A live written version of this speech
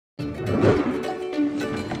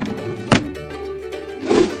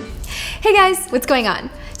Hey guys, what's going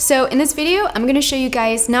on? So in this video, I'm gonna show you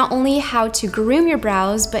guys not only how to groom your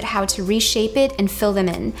brows, but how to reshape it and fill them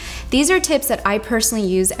in. These are tips that I personally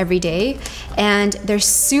use every day, and they're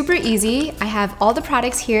super easy. I have all the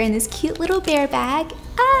products here in this cute little bear bag.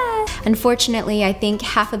 Unfortunately, I think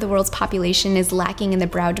half of the world's population is lacking in the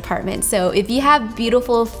brow department. So if you have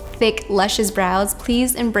beautiful, thick, luscious brows,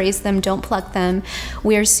 please embrace them, don't pluck them.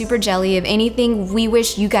 We are super jelly. If anything, we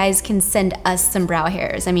wish you guys can send us some brow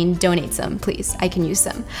hairs. I mean, donate some, please. I can use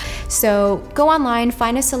some. So go online,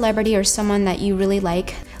 find a celebrity or someone that you really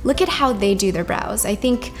like. Look at how they do their brows. I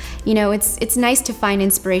think, you know, it's nice to find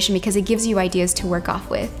inspiration because it gives you ideas to work off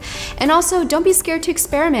with. And also, don't be scared to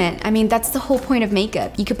experiment. I mean, that's the whole point of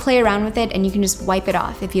makeup. You could play around with it and you can just wipe it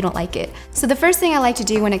off if you don't like it. So the first thing I like to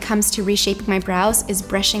do when it comes to reshaping my brows is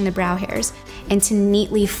brushing the brow hairs and to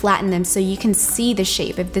neatly flatten them so you can see the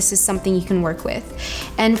shape if this is something you can work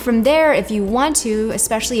with. And from there, if you want to,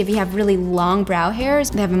 especially if you have really long brow hairs,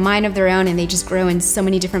 they have a mind of their own and they just grow in so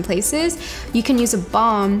many different places, you can use a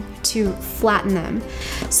balm to flatten them.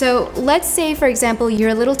 So let's say, for example,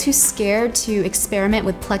 you're a little too scared to experiment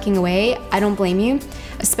with plucking away. I don't blame you,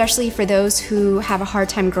 especially for those who have a hard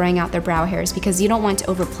time growing out their brow hairs because you don't want to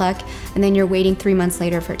overpluck and then you're waiting 3 months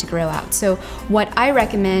later for it to grow out. So what I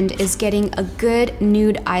recommend is getting a good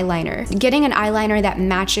nude eyeliner. Getting an eyeliner that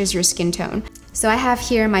matches your skin tone. So I have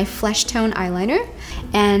here my flesh tone eyeliner,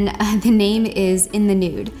 and the name is In the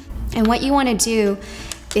Nude. And what you want to do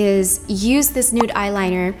is use this nude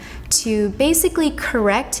eyeliner to basically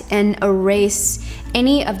correct and erase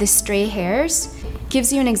any of the stray hairs.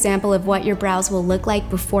 Gives you an example of what your brows will look like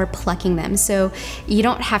before plucking them. So you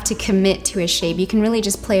don't have to commit to a shape. You can really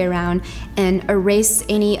just play around and erase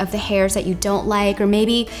any of the hairs that you don't like, or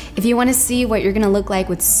maybe if you want to see what you're gonna look like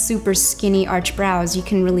with super skinny arched brows, you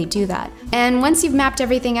can really do that. And once you've mapped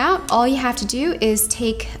everything out, all you have to do is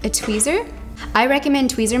take a tweezer. I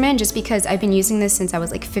recommend Tweezerman just because I've been using this since I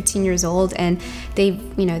was like 15 years old, and they've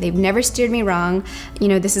never steered me wrong. You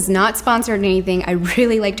know, this is not sponsored or anything. I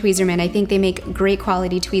really like Tweezerman. I think they make great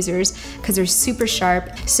quality tweezers because they're super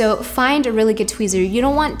sharp. So find a really good tweezer. You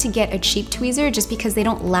don't want to get a cheap tweezer just because they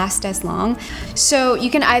don't last as long. So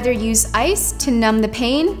you can either use ice to numb the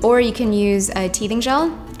pain, or you can use a teething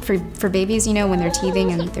gel. For babies, you know, when they're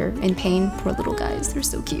teething and they're in pain, poor little guys, they're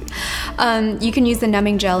so cute. You can use the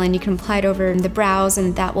numbing gel and you can apply it over the brows,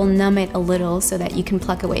 and that will numb it a little so that you can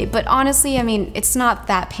pluck away. But honestly, I mean, it's not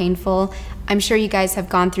that painful. I'm sure you guys have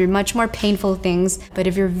gone through much more painful things, but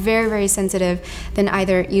if you're very, very sensitive, then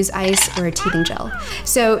either use ice or a teething gel.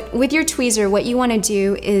 So with your tweezer, what you want to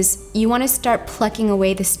do is you want to start plucking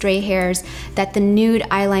away the stray hairs that the nude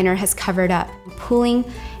eyeliner has covered up,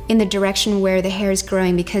 pulling in the direction where the hair is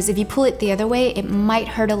growing, because if you pull it the other way, it might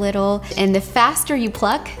hurt a little, and the faster you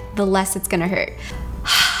pluck, the less it's gonna hurt.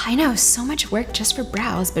 I know, so much work just for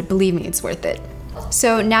brows, but believe me, it's worth it.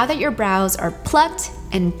 So now that your brows are plucked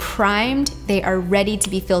and primed, they are ready to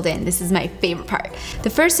be filled in. This is my favorite part. The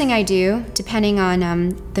first thing I do, depending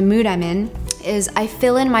on the mood I'm in, is I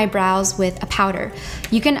fill in my brows with a powder.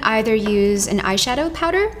 You can either use an eyeshadow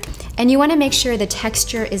powder, and you want to make sure the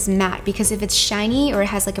texture is matte, because if it's shiny or it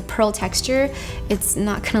has like a pearl texture, it's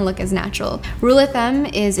not gonna look as natural. Rule of thumb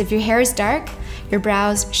is if your hair is dark, your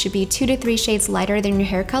brows should be 2 to 3 shades lighter than your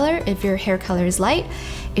hair color. If your hair color is light,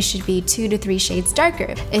 it should be 2 to 3 shades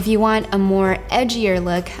darker. If you want a more edgier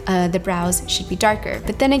look, the brows should be darker.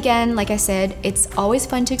 But then again, like I said, it's always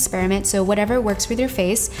fun to experiment, so whatever works with your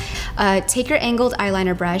face. Take your angled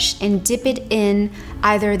eyeliner brush and dip it in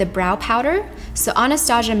either the brow powder. So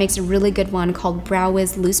Anastasia makes a really good one called Brow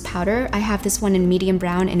Wiz Loose Powder. I have this one in medium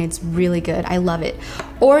brown and it's really good. I love it.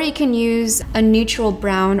 Or you can use a neutral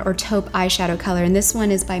brown or taupe eyeshadow color, and this one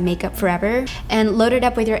is by Makeup Forever. And load it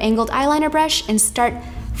up with your angled eyeliner brush and start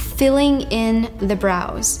filling in the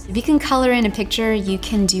brows. If you can color in a picture, you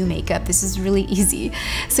can do makeup. This is really easy.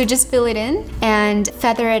 So just fill it in and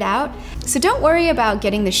feather it out. So don't worry about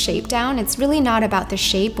getting the shape down. It's really not about the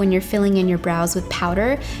shape when you're filling in your brows with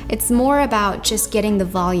powder. It's more about just getting the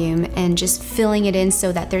volume and just filling it in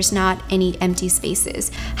so that there's not any empty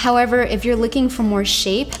spaces. However, if you're looking for more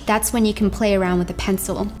shape, that's when you can play around with a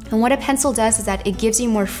pencil. And what a pencil does is that it gives you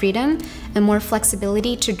more freedom and more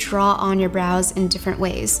flexibility to draw on your brows in different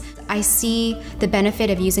ways. I see the benefit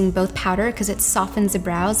of using both powder because it softens the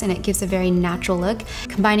brows and it gives a very natural look,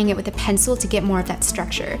 combining it with a pencil to get more of that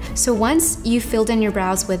structure. So once you filled in your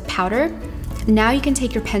brows with powder, now you can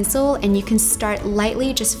take your pencil and you can start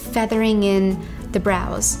lightly just feathering in the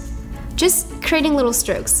brows. Just creating little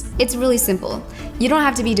strokes. It's really simple. You don't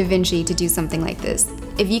have to be Da Vinci to do something like this.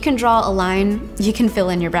 If you can draw a line, you can fill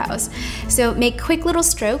in your brows. So make quick little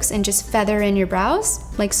strokes and just feather in your brows,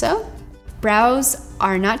 like so. Brows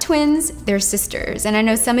are not twins, they're sisters. And I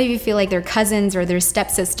know some of you feel like they're cousins or they're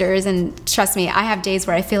stepsisters, and trust me, I have days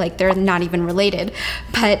where I feel like they're not even related.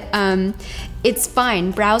 But it's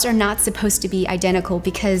fine. Brows are not supposed to be identical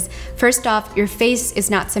because, first off, your face is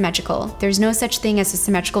not symmetrical. There's no such thing as a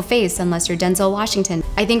symmetrical face unless you're Denzel Washington.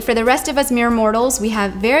 I think for the rest of us mere mortals, we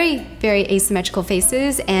have very, very asymmetrical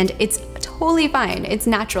faces, and it's totally fine. It's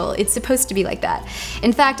natural. It's supposed to be like that.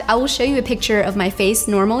 In fact, I will show you a picture of my face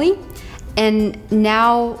normally, and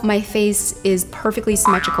now my face is perfectly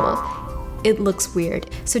symmetrical. It looks weird.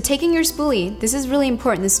 So taking your spoolie, this is really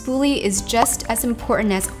important. The spoolie is just as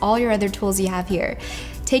important as all your other tools you have here.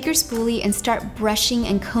 Take your spoolie and start brushing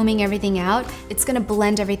and combing everything out. It's gonna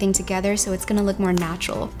blend everything together, so it's gonna look more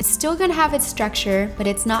natural. It's still gonna have its structure, but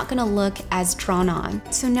it's not gonna look as drawn on.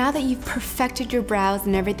 So now that you've perfected your brows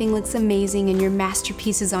and everything looks amazing and your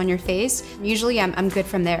masterpiece is on your face, usually I'm good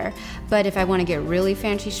from there. But if I wanna get really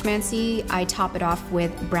fancy schmancy, I top it off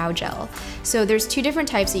with brow gel. So there's two different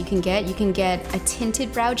types that you can get. You can get a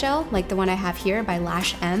tinted brow gel, like the one I have here by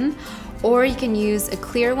Lash M, or you can use a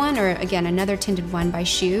clear one, or again, another tinted one by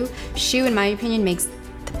Shu. Shu, in my opinion, makes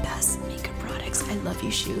the best makeup products. I love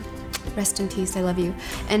you, Shu. Rest in peace, I love you.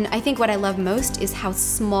 And I think what I love most is how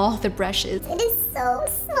small the brush is. It is so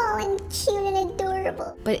small and cute and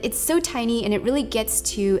adorable. But it's so tiny and it really gets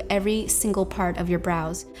to every single part of your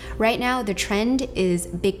brows. Right now, the trend is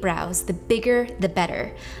big brows. The bigger, the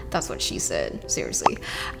better. That's what she said, seriously.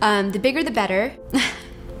 The bigger, the better.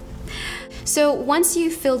 So once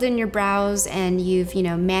you've filled in your brows and you've,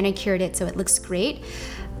 manicured it so it looks great,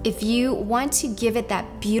 if you want to give it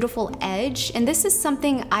that beautiful edge, and this is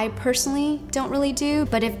something I personally don't really do,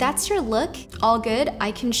 but if that's your look, all good.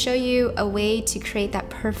 I can show you a way to create that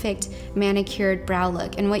perfect manicured brow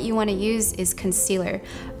look. And what you want to use is concealer,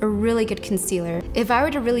 a really good concealer. If I were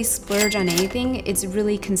to really splurge on anything, it's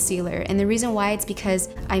really concealer. And the reason why, it's because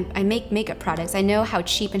I make makeup products. I know how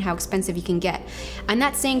cheap and how expensive you can get. I'm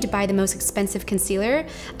not saying to buy the most expensive concealer.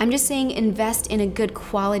 I'm just saying invest in a good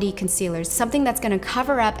quality concealer, something that's going to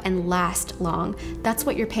cover up and last long. That's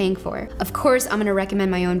what you're paying for. Of course, I'm gonna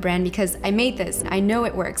recommend my own brand because I made this. I know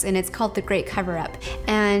it works, and it's called The Great Cover Up.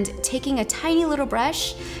 And taking a tiny little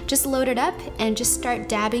brush, just load it up and just start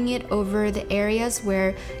dabbing it over the areas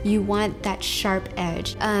where you want that sharp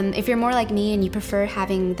edge. If you're more like me and you prefer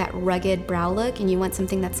having that rugged brow look and you want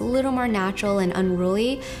something that's a little more natural and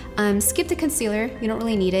unruly, skip the concealer. You don't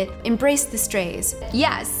really need it. Embrace the strays.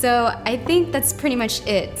 Yeah, so I think that's pretty much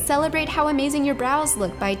it. Celebrate how amazing your brows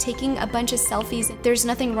look by taking a bunch of selfies. There's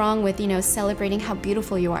nothing wrong with, celebrating how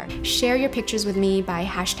beautiful you are. Share your pictures with me by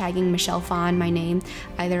hashtagging Michelle Phan, my name,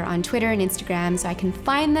 either on Twitter and Instagram so I can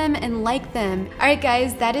find them and like them. All right,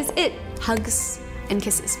 guys, that is it. Hugs and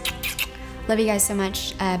kisses. Love you guys so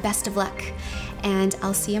much. Best of luck. And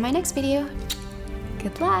I'll see you in my next video.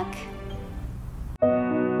 Good luck.